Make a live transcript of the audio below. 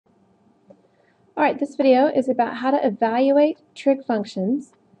Alright, this video is about how to evaluate trig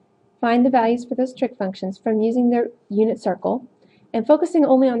functions, find the values for those trig functions from using their unit circle, and focusing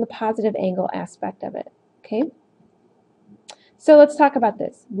only on the positive angle aspect of it. Okay? So let's talk about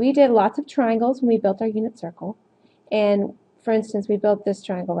this. We did lots of triangles when we built our unit circle, and for instance, we built this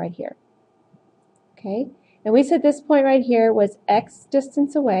triangle right here. Okay? And we said this point right here was x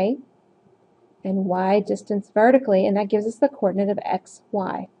distance away and y distance vertically, and that gives us the coordinate of x,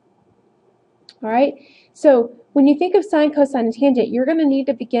 y. Alright, so when you think of sine, cosine, and tangent, you're going to need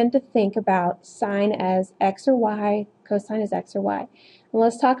to begin to think about sine as x or y, cosine as x or y. And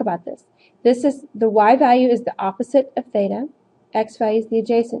let's talk about this. This is the y value is the opposite of theta, x value is the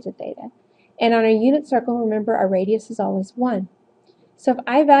adjacent to theta. And on our unit circle, remember our radius is always 1. So if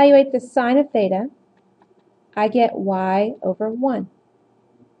I evaluate the sine of theta, I get y over 1.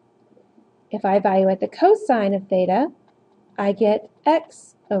 If I evaluate the cosine of theta, I get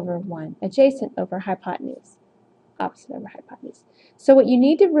x over 1, adjacent over hypotenuse, opposite over hypotenuse. So what you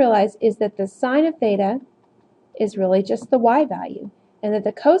need to realize is that the sine of theta is really just the y value, and that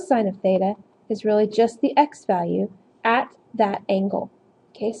the cosine of theta is really just the x value at that angle.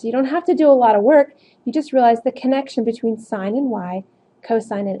 Okay, so you don't have to do a lot of work, you just realize the connection between sine and y,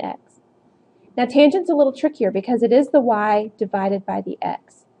 cosine and x. Now tangent's a little trickier because it is the y divided by the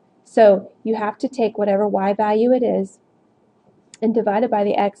x. So you have to take whatever y value it is and divide it by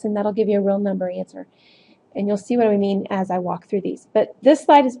the x, and that'll give you a real number answer. And you'll see what I mean as I walk through these. But this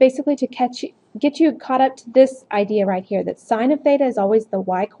slide is basically to get you caught up to this idea right here, that sine of theta is always the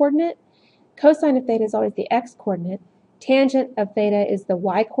y coordinate, cosine of theta is always the x coordinate, tangent of theta is the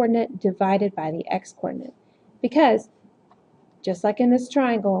y coordinate divided by the x coordinate. Because, just like in this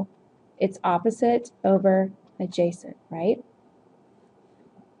triangle, it's opposite over adjacent, right?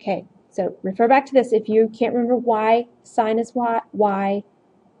 Okay. So refer back to this if you can't remember why sine is y,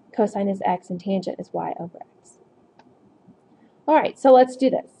 cosine is x, and tangent is y over x. Alright, so let's do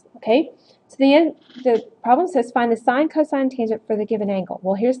this. Okay, so the problem says find the sine, cosine, and tangent for the given angle.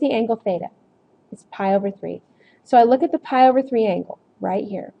 Well, here's the angle theta. It's pi over 3. So I look at the pi over 3 angle right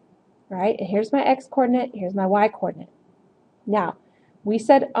here. Right? And here's my x coordinate, here's my y coordinate. Now, we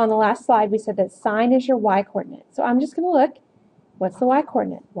said on the last slide, we said that sine is your y coordinate. So I'm just going to look. What's the y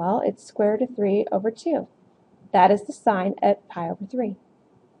coordinate? Well, it's square root of 3 over 2. That is the sine at pi over 3.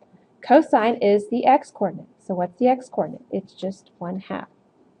 Cosine is the x coordinate. So what's the x coordinate? It's just 1/2.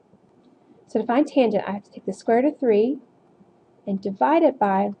 So to find tangent, I have to take the square root of 3 and divide it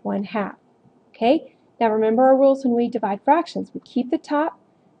by 1/2. Okay? Now remember our rules when we divide fractions. We keep the top,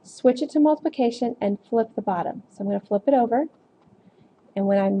 switch it to multiplication, and flip the bottom. So I'm going to flip it over. And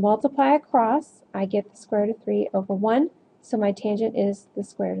when I multiply across, I get the square root of 3 over 1. So my tangent is the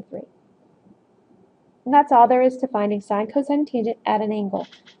square root of 3. And that's all there is to finding sine, cosine, and tangent at an angle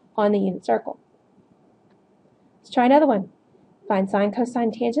on the unit circle. Let's try another one. Find sine,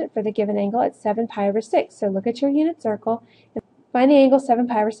 cosine, tangent for the given angle at 7 pi over 6. So look at your unit circle and find the angle 7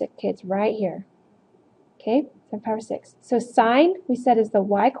 pi over 6. Okay, it's right here. Okay, 7 pi over 6. So sine, we said, is the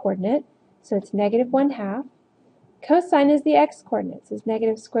y coordinate. So it's negative 1/2. Cosine is the x coordinate. So it's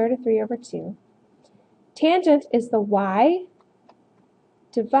negative square root of 3 over 2. Tangent is the y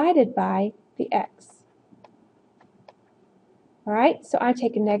divided by the x. Alright, so I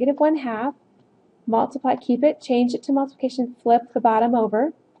take a negative 1/2, multiply, keep it, change it to multiplication, flip the bottom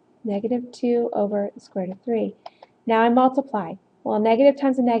over, negative 2 over the square root of 3. Now I multiply. Well, negative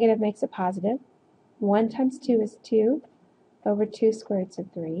times a negative makes it positive. 1 times 2 is 2 over 2 square roots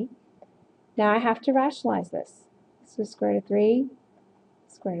of 3. Now I have to rationalize this. So square root of 3,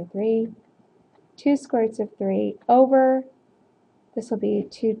 square root of 3, 2 square roots of 3 over, this will be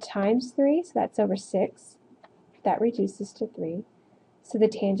 2 times 3, so that's over 6. That reduces to 3. So the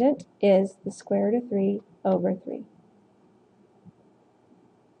tangent is the square root of 3 over 3.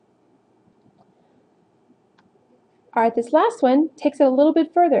 Alright, this last one takes it a little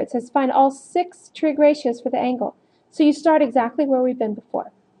bit further. It says find all 6 trig ratios for the angle. So you start exactly where we've been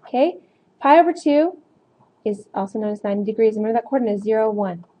before. Okay? Pi over 2 is also known as 90 degrees. Remember that coordinate is 0,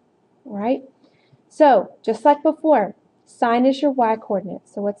 1. Alright? So, just like before, sine is your y coordinate.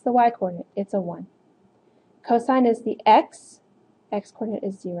 So what's the y coordinate? It's a 1. Cosine is the x coordinate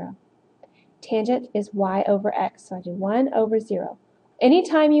is 0. Tangent is y over x. So I do 1 over 0.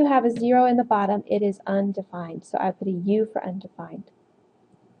 Anytime you have a 0 in the bottom, it is undefined. So I put a u for undefined.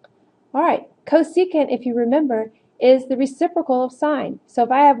 Alright, cosecant, if you remember, is the reciprocal of sine. So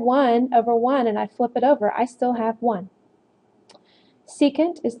if I have 1 over 1 and I flip it over, I still have 1.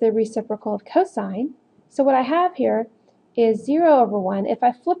 Secant is the reciprocal of cosine. So what I have here is 0 over 1. If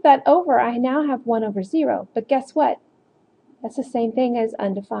I flip that over, I now have 1 over 0. But guess what? That's the same thing as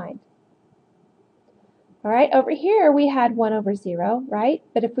undefined. All right, over here we had 1 over 0, right?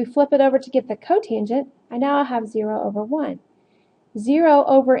 But if we flip it over to get the cotangent, I now have 0 over 1. 0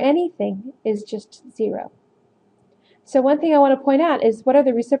 over anything is just 0. So one thing I want to point out is what's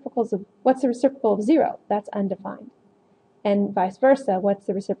the reciprocal of 0? That's undefined. And vice versa, what's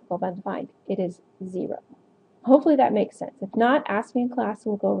the reciprocal of undefined? It is 0. Hopefully that makes sense. If not, ask me in class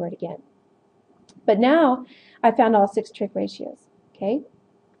and we'll go over it again. But now I found all 6 trig ratios. Okay?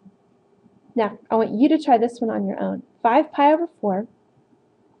 Now I want you to try this one on your own. 5 pi over 4,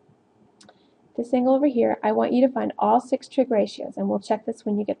 this angle over here, I want you to find all 6 trig ratios, and we'll check this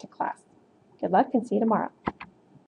when you get to class. Good luck and see you tomorrow.